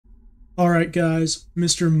Alright guys,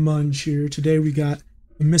 Mr. Munch here. Today we got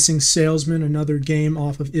The Missing Salesman, another game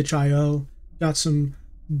off of itch.io. Got some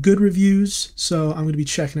good reviews, so I'm going to be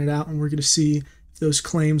checking it out and we're going to see if those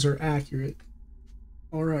claims are accurate.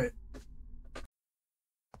 Alright.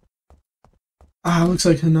 Looks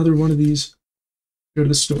like another one of these. Go to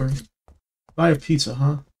the store. Buy a pizza,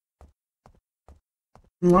 huh?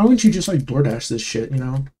 Why wouldn't you just like DoorDash this shit, you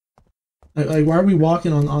know? Like why are we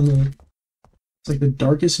walking on the... It's like the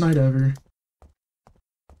darkest night ever.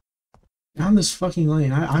 Down this fucking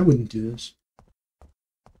lane. I wouldn't do this.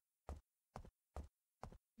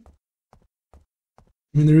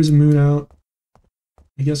 I mean, there is a moon out.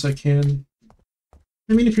 I guess I can.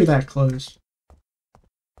 I mean, if you're that close.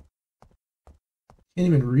 Can't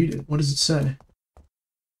even read it. What does it say?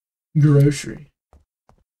 Grocery.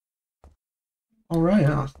 Alright,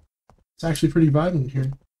 it's actually pretty vibrant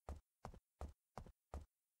here.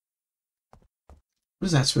 What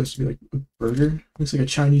is that supposed to be, like a burger? Looks like a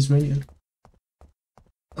Chinese menu.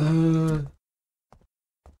 What's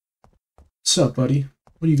up, buddy?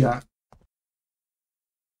 What do you got?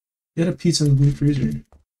 Get a pizza in the blue freezer.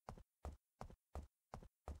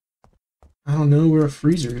 I don't know where a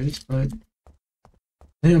freezer is, but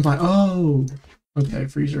I think I'm fine. Oh, okay,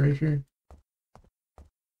 freezer right here.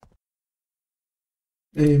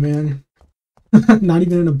 Hey, man. Not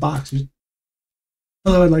even in a box.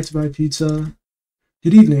 Hello, I'd like to buy pizza.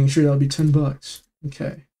 Good evening. Sure, that'll be $10.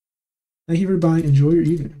 Okay. Thank you for buying. Enjoy your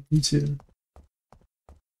evening. You too.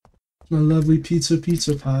 My lovely pizza pie.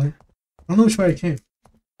 I don't know which way I came.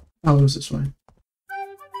 Oh, it was this way.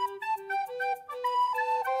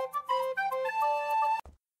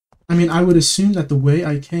 I mean, I would assume that the way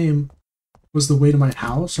I came was the way to my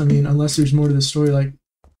house. I mean, unless there's more to the story, like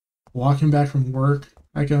walking back from work.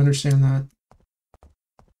 I can understand that.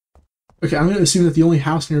 Okay, I'm going to assume that the only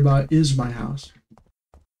house nearby is my house.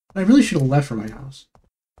 I really should have left for my house.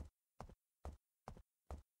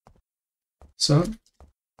 So,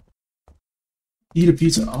 eat a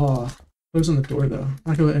pizza. Aw, close on the door though. I'm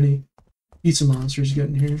not gonna let any pizza monsters get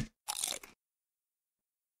in here.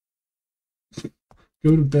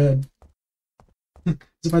 Go to bed. Is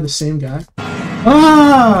it by the same guy?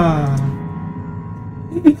 Ah!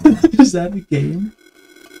 Is that a game?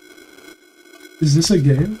 Is this a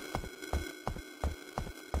game?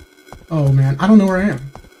 Oh man, I don't know where I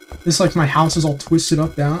am. It's like my house is all twisted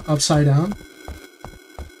upside down.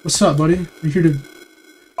 What's up, buddy? Are you here to...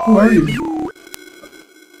 Who are you?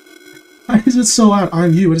 Why is it so loud?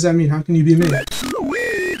 I'm you. What does that mean? How can you be me?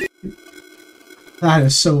 That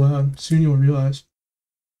is so loud. Soon you'll realize.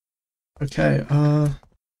 Okay, I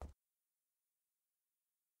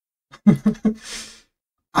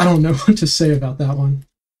don't know what to say about that one.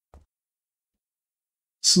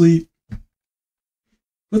 Sleep.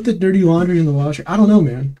 Put the dirty laundry in the washer. I don't know,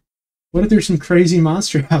 man. What if there's some crazy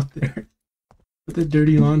monster out there? Put the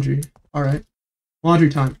dirty laundry. Alright. Laundry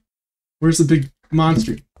time. Where's the big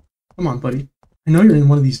monster? Come on, buddy. I know you're in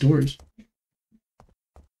one of these doors.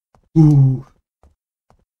 Ooh.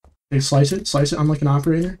 Okay, slice it. Slice it. I'm like an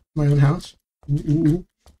operator. My own house. Ooh, ooh, ooh.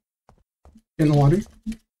 Get in the laundry.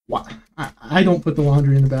 What? I don't put the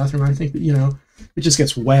laundry in the bathroom. I think that, you know, it just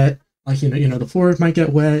gets wet. Like, you know, the floor might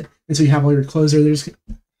get wet. And so you have all your clothes there. There's...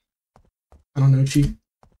 I don't know, cheap.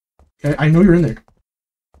 Okay, I know you're in there.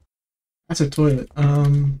 That's a toilet.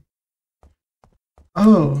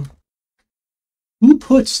 Oh. Who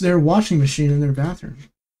puts their washing machine in their bathroom? Is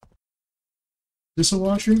this a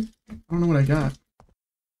washer? I don't know what I got.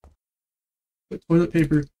 Put toilet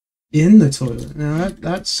paper in the toilet. Now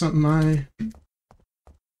that's something I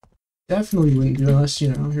definitely wouldn't do unless, you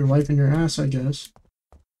know, you're wiping your ass, I guess.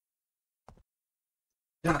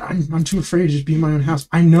 God, I'm too afraid to just be in my own house.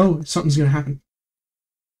 I know something's gonna happen.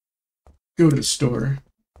 Go to the store.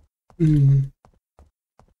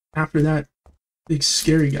 After that big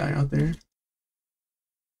scary guy out there.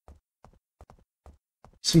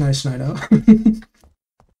 It's a nice night out.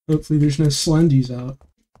 Hopefully there's no Slendies out.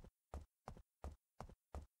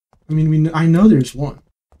 I mean, I know there's one.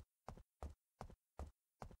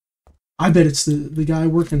 I bet it's the guy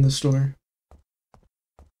working the store.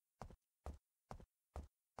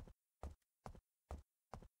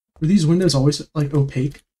 Were these windows always like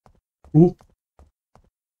opaque? Ooh.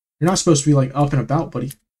 You're not supposed to be like up and about,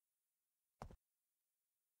 buddy.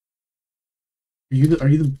 Are you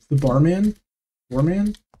the barman?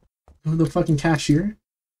 Barman? Oh, the fucking cashier?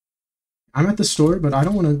 I'm at the store, but I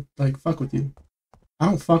don't want to like fuck with you. I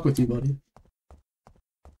don't fuck with you, buddy.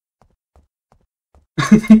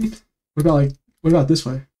 What about this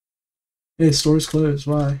way? Hey, store's closed.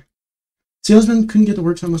 Why? Salesman couldn't get to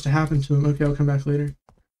work, so it must have happened to him. Okay, I'll come back later.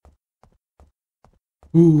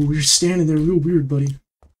 Ooh, you're standing there real weird, buddy.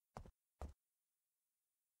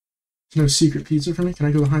 There's no secret pizza for me. Can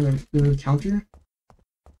I go behind the counter?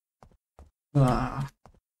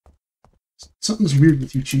 Something's weird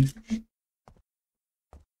with you, Chief.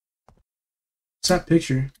 What's that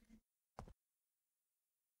picture?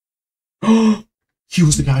 Oh, he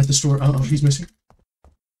was the guy at the store. Uh-oh, he's missing.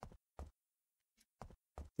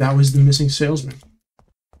 That was the missing salesman.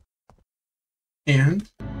 And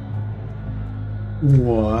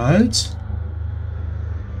what?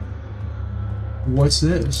 What's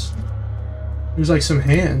this? There's like some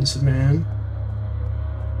hands, man.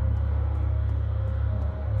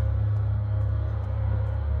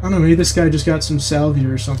 I don't know, maybe this guy just got some salvia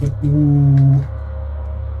or something. Ooh.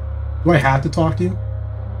 Do I have to talk to you?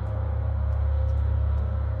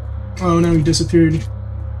 Oh no, he disappeared.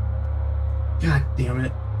 God damn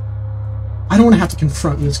it. I don't want to have to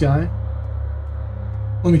confront this guy.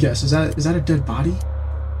 Let me guess, is that a dead body?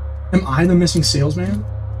 Am I the missing salesman?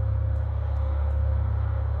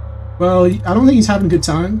 Well, I don't think he's having a good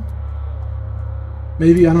time.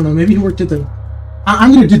 Maybe, I don't know, maybe he worked at the...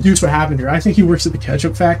 I'm going to deduce what happened here. I think he works at the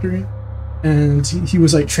ketchup factory. And he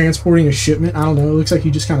was like transporting a shipment. I don't know, it looks like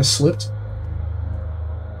he just kind of slipped.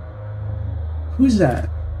 Who's that?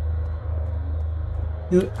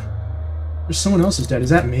 There's someone else is dead.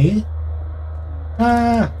 Is that me?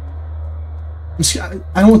 Ah!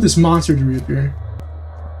 I don't want this monster to reappear.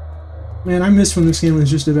 Man, I miss when this game was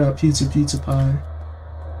just about pizza pie.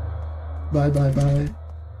 Bye.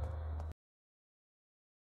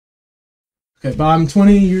 Okay, Bob, I'm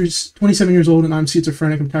 27 years old and I'm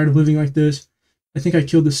schizophrenic. I'm tired of living like this. I think I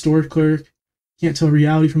killed the store clerk. Can't tell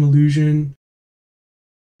reality from illusion.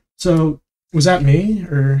 So, was that me?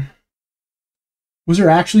 Or was there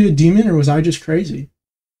actually a demon, or was I just crazy?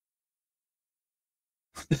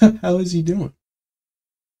 What the hell is he doing?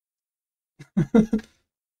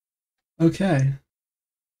 Okay.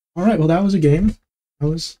 Alright, well that was a game. That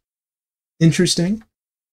was interesting.